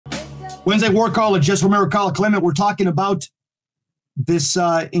Wednesday War College, just remember Carl Clement. We're talking about this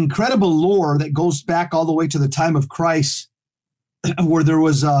incredible lore that goes back all the way to the time of Christ, where there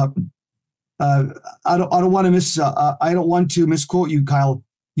was I don't want to misquote you, Kyle.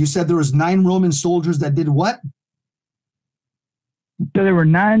 You said there was 9 Roman soldiers that did what? So there were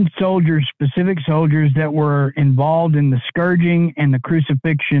 9 soldiers, specific soldiers, that were involved in the scourging and the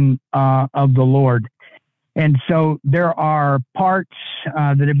crucifixion of the Lord. And so there are parts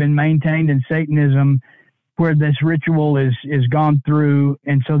that have been maintained in Satanism where this ritual is gone through.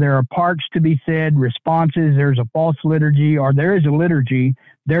 And so there are parts to be said, responses. There's a false liturgy, or there is a liturgy,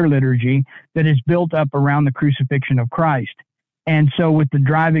 their liturgy, that is built up around the crucifixion of Christ. And so with the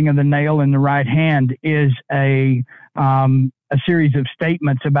driving of the nail in the right hand is a series of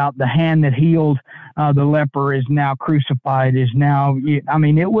statements about the hand that healed the leper is now crucified, is now, I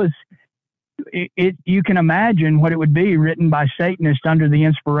mean, it was, you can imagine what it would be written by Satanists under the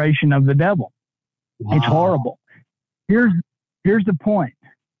inspiration of the devil. Wow. It's horrible. Here's the point.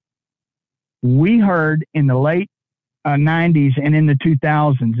 We heard in the late 90s and in the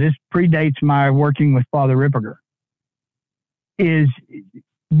 2000s, this predates my working with Father Ripperger, is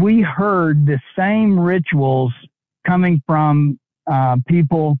we heard the same rituals coming from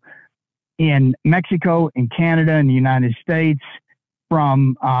people in Mexico, in Canada, in the United States,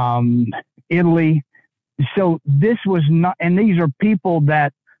 from Italy. So this was not, and these are people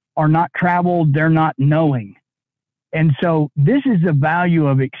that are not traveled, they're not knowing. And so this is the value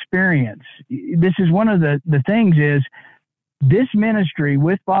of experience. This is one of the things is this ministry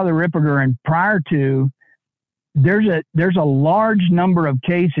with Father Ripperger and prior to, there's a large number of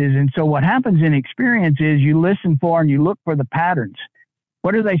cases. And so what happens in experience is you listen for and you look for the patterns.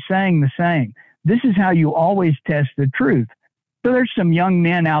 What are they saying the same? This is how you always test the truth. So there's some young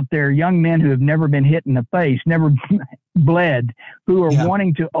men out there, young men who have never been hit in the face, never bled, who are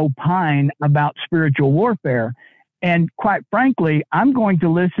wanting to opine about spiritual warfare. And quite frankly, I'm going to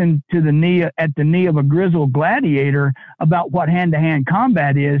listen to at the knee of a grizzled gladiator about what hand-to-hand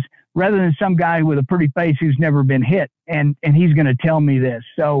combat is, rather than some guy with a pretty face who's never been hit, and he's going to tell me this.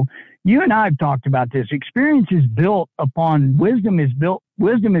 So you and I have talked about this. Experience is built upon wisdom.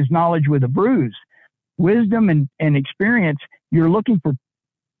 Wisdom is knowledge with a bruise. Wisdom and experience, you're looking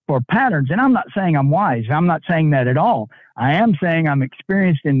for patterns. And I'm not saying I'm wise. I'm not saying that at all. I am saying I'm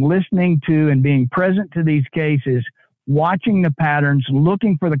experienced in listening to and being present to these cases, watching the patterns,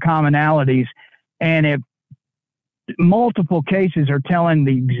 looking for the commonalities. And if multiple cases are telling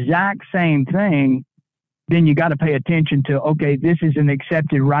the exact same thing, then you got to pay attention to, okay, this is an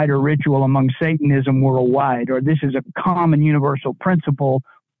accepted rite or ritual among Satanism worldwide, or this is a common universal principle,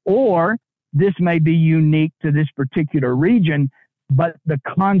 or this may be unique to this particular region, but the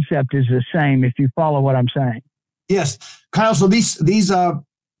concept is the same, if you follow what I'm saying. Yes, Kyle. So these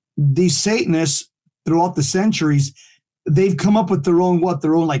Satanists throughout the centuries, they've come up with their own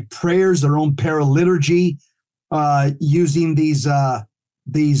like prayers, their own paraliturgy, using the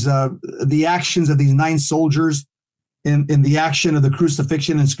actions of these 9 soldiers in the action of the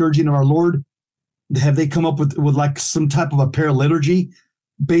crucifixion and scourging of our Lord. Have they come up with like some type of a paraliturgy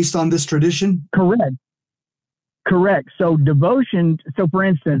based on this tradition? Correct. So devotion. So for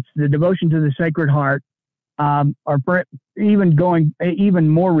instance, the devotion to the Sacred Heart, or even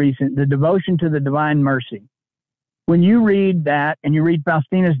more recent, the devotion to the Divine Mercy. When you read that and you read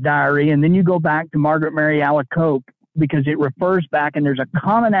Faustina's diary, and then you go back to Margaret Mary Alacoque, because it refers back, and there's a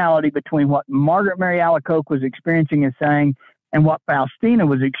commonality between what Margaret Mary Alacoque was experiencing and saying and what Faustina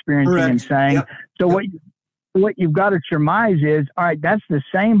was experiencing and saying. Yep. So what you've got to surmise is, all right, that's the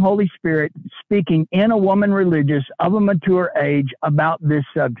same Holy Spirit speaking in a woman religious of a mature age about this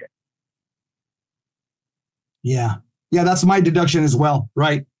subject. Yeah, that's my deduction as well,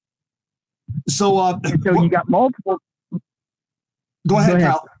 right? So, you got multiple. Go ahead,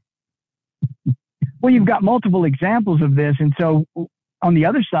 Kyle. Well, you've got multiple examples of this, and so on the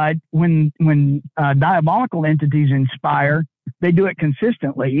other side, when diabolical entities inspire, they do it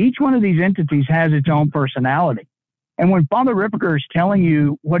consistently. Each one of these entities has its own personality. And when Father Ripperger is telling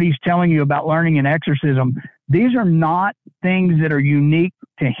you what he's telling you about learning and exorcism, these are not things that are unique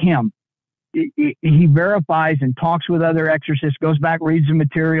to him. He verifies and talks with other exorcists, goes back, reads the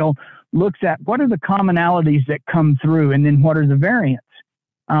material, looks at what are the commonalities that come through, and then what are the variants.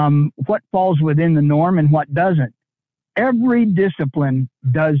 What falls within the norm and what doesn't. Every discipline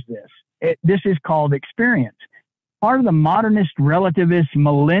does this. This is called experience. Part of the modernist relativist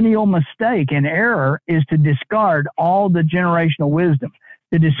millennial mistake and error is to discard all the generational wisdom,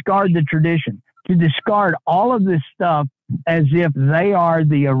 to discard the tradition, to discard all of this stuff as if they are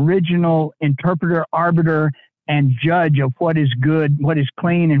the original interpreter, arbiter, and judge of what is good, what is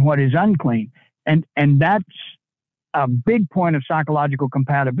clean, and what is unclean. And that's a big point of psychological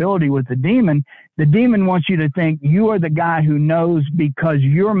compatibility with the demon. The demon wants you to think you are the guy who knows because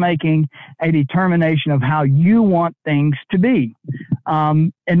you're making a determination of how you want things to be.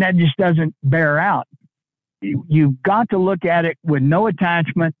 And that just doesn't bear out. You've got to look at it with no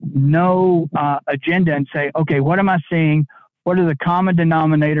attachment, no agenda, and say, okay, what am I seeing? What are the common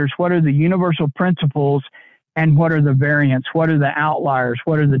denominators? What are the universal principles? And what are the variants? What are the outliers?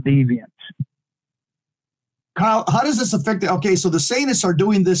 What are the deviants? Kyle, how does this affect it? Okay, so the Satanists are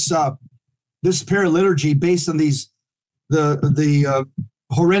doing this this paraliturgy based on the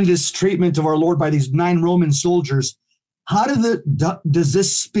horrendous treatment of our Lord by these 9 Roman soldiers. How does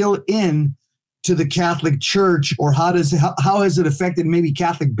this spill in to the Catholic Church, or how has it affected maybe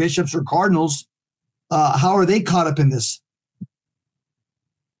Catholic bishops or cardinals? How are they caught up in this?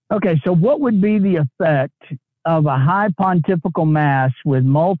 Okay, so what would be the effect of a high pontifical mass with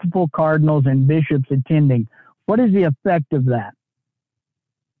multiple cardinals and bishops attending? What is the effect of that?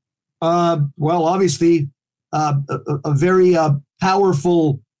 Well, obviously, a very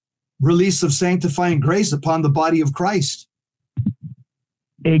powerful release of sanctifying grace upon the body of Christ.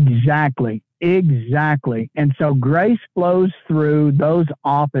 Exactly. And so grace flows through those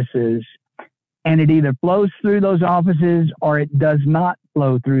offices, and it either flows through those offices or it does not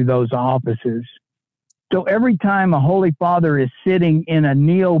flow through those offices. So every time a Holy Father is sitting in a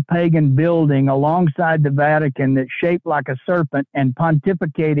neo-pagan building alongside the Vatican that's shaped like a serpent and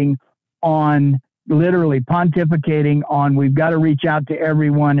literally pontificating on we've got to reach out to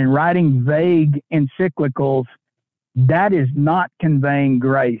everyone and writing vague encyclicals, that is not conveying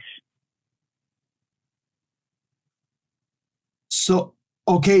grace. So,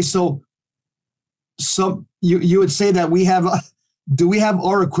 okay, so you would say that we have... do we have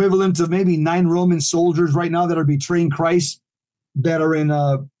our equivalent of maybe 9 Roman soldiers right now that are betraying Christ, that are in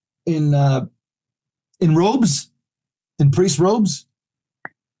robes, in priest robes?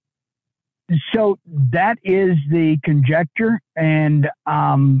 So that is the conjecture, and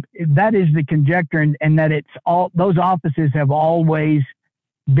and that it's all those offices have always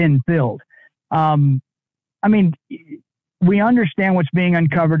been filled. I mean, we understand what's being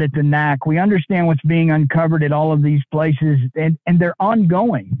uncovered at the NAC. We understand what's being uncovered at all of these places, and they're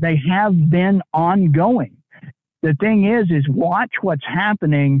ongoing. They have been ongoing. The thing is watch what's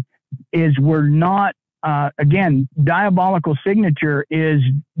happening is we're not, again, diabolical signature is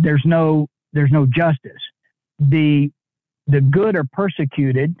there's no justice. The good are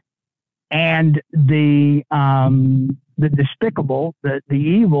persecuted, and the despicable, the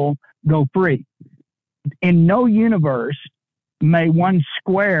evil go free. In no universe may one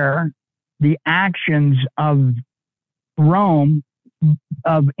square the actions of Rome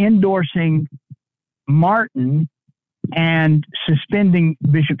of endorsing Martin and suspending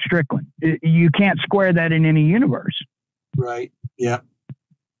Bishop Strickland. You can't square that in any universe. Right. Yeah.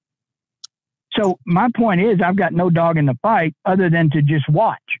 So my point is, I've got no dog in the fight other than to just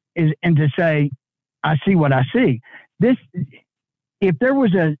watch and to say, I see what I see. If there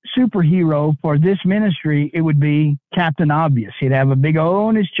was a superhero for this ministry, it would be Captain Obvious. He'd have a big O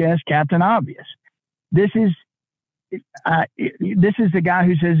on his chest, Captain Obvious. This is the guy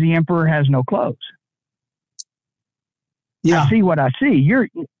who says the emperor has no clothes. Yeah. I see what I see.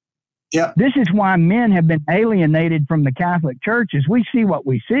 This is why men have been alienated from the Catholic Church, is we see what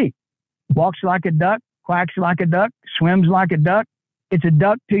we see. Walks like a duck, quacks like a duck, swims like a duck. It's a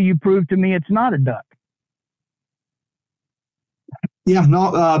duck till you prove to me it's not a duck. Yeah,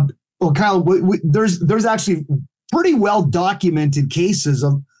 no. Well, Kyle, there's actually pretty well documented cases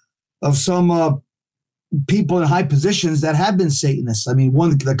of some people in high positions that have been Satanists. I mean,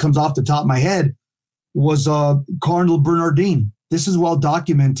 one that comes off the top of my head was Cardinal Bernardin. This is well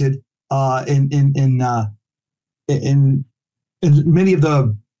documented in many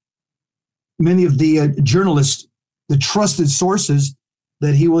of the journalists, the trusted sources,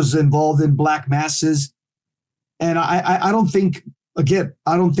 that he was involved in black masses, and I don't think. Again,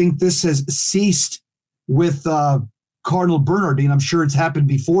 I don't think this has ceased with Cardinal Bernardin. I'm sure it's happened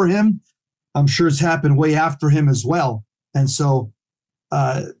before him. I'm sure it's happened way after him as well. And so,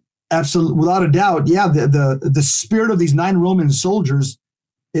 absolutely, without a doubt, yeah, the spirit of these 9 Roman soldiers,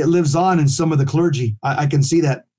 it lives on in some of the clergy. I can see that.